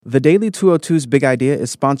The Daily 202's Big Idea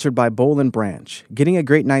is sponsored by Boll & Branch. Getting a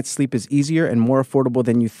great night's sleep is easier and more affordable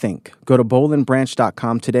than you think. Go to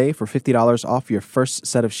bollandbranch.com today for $50 off your first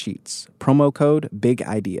set of sheets. Promo code BIG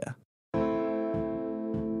IDEA.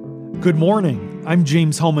 Good morning. I'm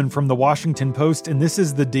James Hohmann from The Washington Post, and this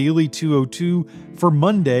is the Daily 202 for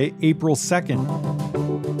Monday, April 2nd.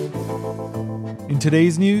 In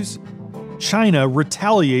today's news, China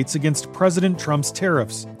retaliates against President Trump's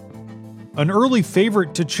tariffs. An early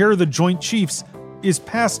favorite to chair the Joint Chiefs is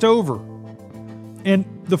passed over. And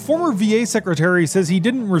the former VA secretary says he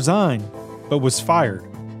didn't resign, but was fired.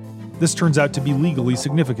 This turns out to be legally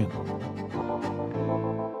significant.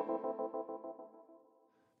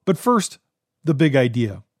 But first, the big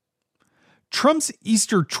idea. Trump's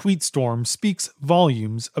Easter tweet storm speaks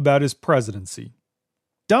volumes about his presidency.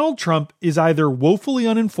 Donald Trump is either woefully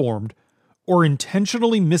uninformed or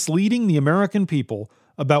intentionally misleading the American people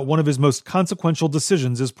about one of his most consequential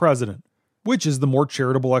decisions as president, which is the more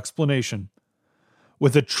charitable explanation.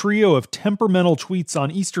 With a trio of temperamental tweets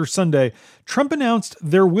on Easter Sunday, Trump announced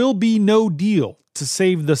there will be no deal to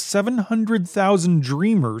save the 700,000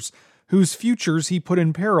 dreamers whose futures he put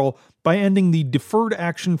in peril by ending the Deferred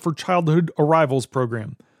Action for Childhood Arrivals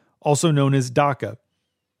program, also known as DACA.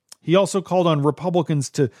 He also called on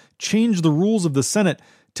Republicans to change the rules of the Senate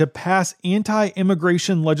to pass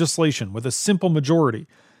anti-immigration legislation with a simple majority,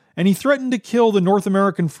 and he threatened to kill the North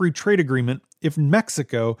American Free Trade Agreement if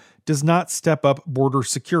Mexico does not step up border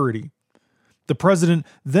security. The president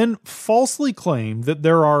then falsely claimed that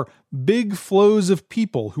there are big flows of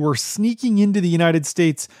people who are sneaking into the United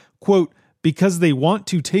States, quote, because they want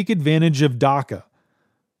to take advantage of DACA.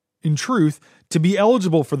 In truth, to be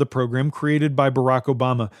eligible for the program created by Barack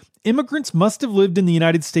Obama, immigrants must have lived in the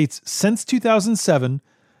United States since 2007,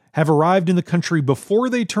 have arrived in the country before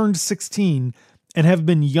they turned 16, and have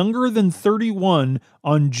been younger than 31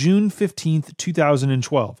 on June 15,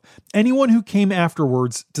 2012. Anyone who came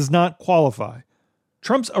afterwards does not qualify.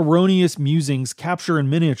 Trump's erroneous musings capture in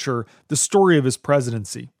miniature the story of his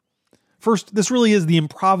presidency. First, this really is the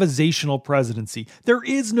improvisational presidency. There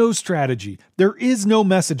is no strategy. There is no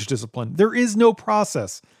message discipline. There is no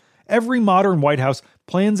process. Every modern White House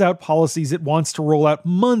plans out policies it wants to roll out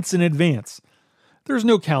months in advance. There's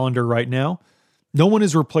no calendar right now. No one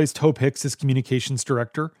has replaced Hope Hicks as communications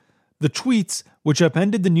director. The tweets, which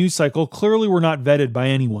upended the news cycle, clearly were not vetted by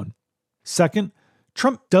anyone. Second,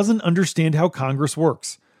 Trump doesn't understand how Congress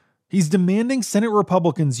works. He's demanding Senate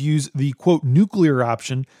Republicans use the, quote, nuclear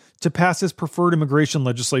option to pass his preferred immigration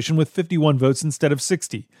legislation with 51 votes instead of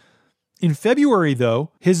 60. In February,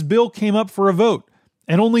 though, his bill came up for a vote,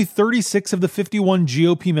 and only 36 of the 51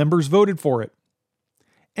 GOP members voted for it.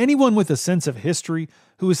 Anyone with a sense of history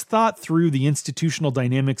who has thought through the institutional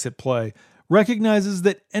dynamics at play recognizes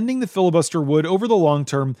that ending the filibuster would, over the long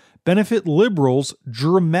term, benefit liberals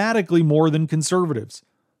dramatically more than conservatives.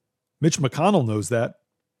 Mitch McConnell knows that.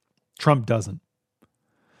 Trump doesn't.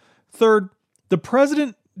 Third, the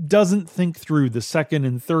president doesn't think through the second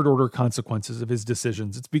and third order consequences of his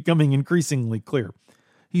decisions. It's becoming increasingly clear.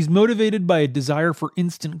 He's motivated by a desire for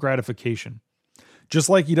instant gratification. Just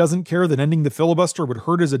like he doesn't care that ending the filibuster would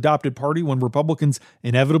hurt his adopted party when Republicans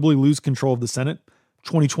inevitably lose control of the Senate,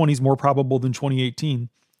 2020 is more probable than 2018,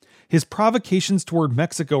 his provocations toward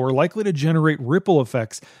Mexico are likely to generate ripple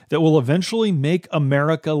effects that will eventually make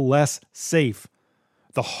America less safe.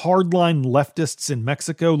 The hardline leftists in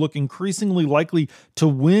Mexico look increasingly likely to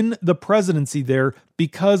win the presidency there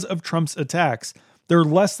because of Trump's attacks. They're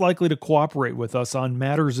less likely to cooperate with us on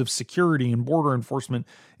matters of security and border enforcement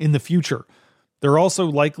in the future. They're also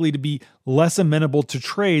likely to be less amenable to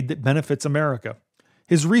trade that benefits America.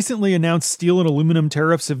 His recently announced steel and aluminum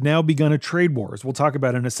tariffs have now begun a trade war, as we'll talk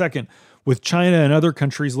about in a second, with China and other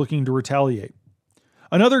countries looking to retaliate.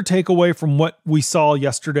 Another takeaway from what we saw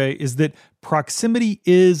yesterday is that proximity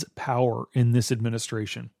is power in this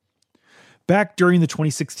administration. Back during the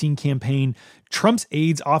 2016 campaign, Trump's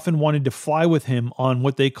aides often wanted to fly with him on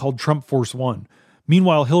what they called Trump Force One.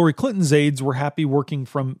 Meanwhile, Hillary Clinton's aides were happy working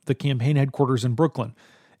from the campaign headquarters in Brooklyn.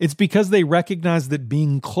 It's because they recognized that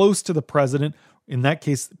being close to the president, in that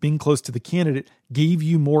case, being close to the candidate, gave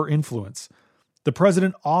you more influence. The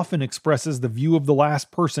president often expresses the view of the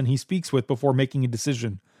last person he speaks with before making a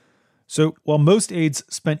decision. So while most aides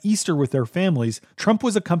spent Easter with their families, Trump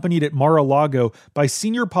was accompanied at Mar-a-Lago by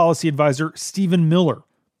senior policy advisor Stephen Miller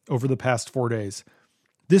over the past 4 days.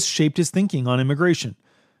 This shaped his thinking on immigration.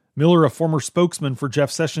 Miller, a former spokesman for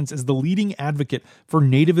Jeff Sessions, is the leading advocate for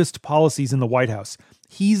nativist policies in the White House.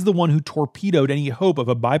 He's the one who torpedoed any hope of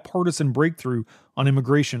a bipartisan breakthrough on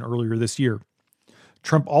immigration earlier this year.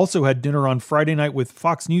 Trump also had dinner on Friday night with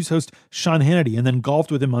Fox News host Sean Hannity and then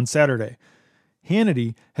golfed with him on Saturday.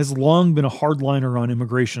 Hannity has long been a hardliner on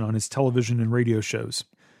immigration on his television and radio shows.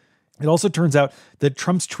 It also turns out that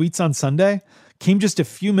Trump's tweets on Sunday came just a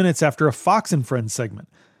few minutes after a Fox and Friends segment.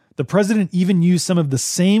 The president even used some of the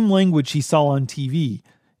same language he saw on TV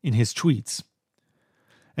in his tweets.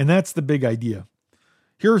 And that's the big idea.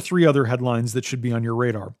 Here are 3 other headlines that should be on your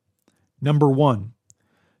radar. Number 1,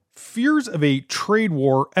 fears of a trade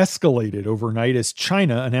war escalated overnight as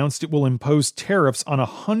China announced it will impose tariffs on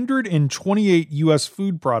 128 U.S.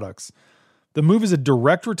 food products. The move is a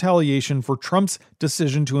direct retaliation for Trump's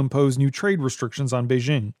decision to impose new trade restrictions on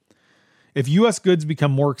Beijing. If U.S. goods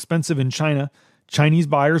become more expensive in China, Chinese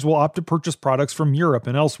buyers will opt to purchase products from Europe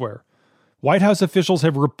and elsewhere. White House officials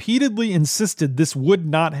have repeatedly insisted this would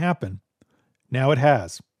not happen. Now it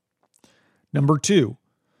has. Number 2,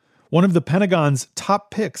 one of the Pentagon's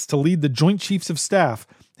top picks to lead the Joint Chiefs of Staff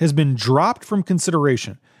has been dropped from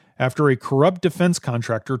consideration after a corrupt defense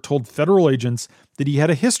contractor told federal agents that he had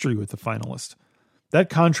a history with the finalist. That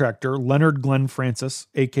contractor, Leonard Glenn Francis,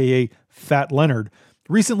 aka Fat Leonard,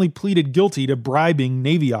 recently pleaded guilty to bribing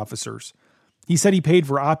Navy officers. He said he paid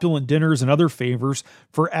for opulent dinners and other favors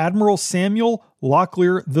for Admiral Samuel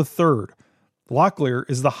Locklear III. Locklear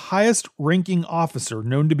is the highest-ranking officer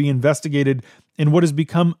known to be investigated in what has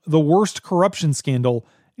become the worst corruption scandal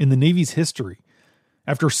in the Navy's history.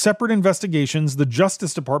 After separate investigations, the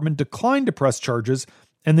Justice Department declined to press charges,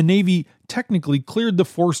 and the Navy technically cleared the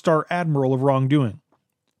 4-star admiral of wrongdoing.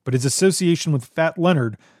 But his association with Fat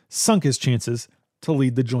Leonard sunk his chances to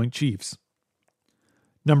lead the Joint Chiefs.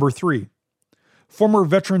 Number 3. Former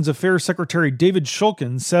Veterans Affairs Secretary David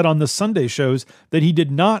Shulkin said on the Sunday shows that he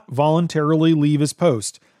did not voluntarily leave his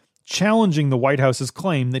post, challenging the White House's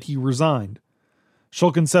claim that he resigned.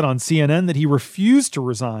 Shulkin said on CNN that he refused to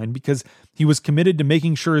resign because he was committed to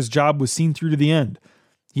making sure his job was seen through to the end.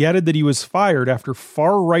 He added that he was fired after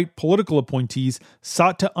far-right political appointees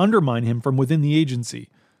sought to undermine him from within the agency.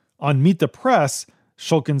 On Meet the Press,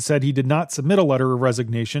 Shulkin said he did not submit a letter of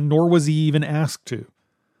resignation, nor was he even asked to.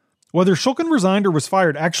 Whether Shulkin resigned or was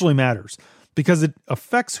fired actually matters, because it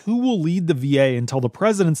affects who will lead the VA until the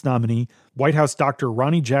president's nominee, White House Dr.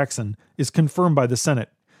 Ronnie Jackson, is confirmed by the Senate.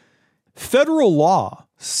 Federal law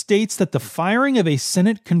states that the firing of a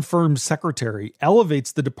Senate-confirmed secretary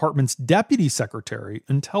elevates the department's deputy secretary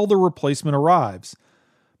until the replacement arrives.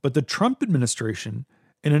 But the Trump administration,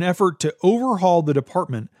 in an effort to overhaul the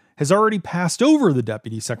department, has already passed over the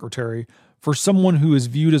deputy secretary for someone who is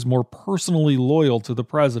viewed as more personally loyal to the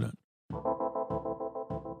president.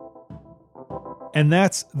 And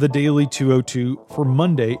that's the Daily 202 for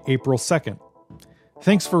Monday, April 2nd.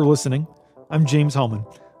 Thanks for listening. I'm James Hellman.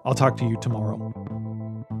 I'll talk to you tomorrow.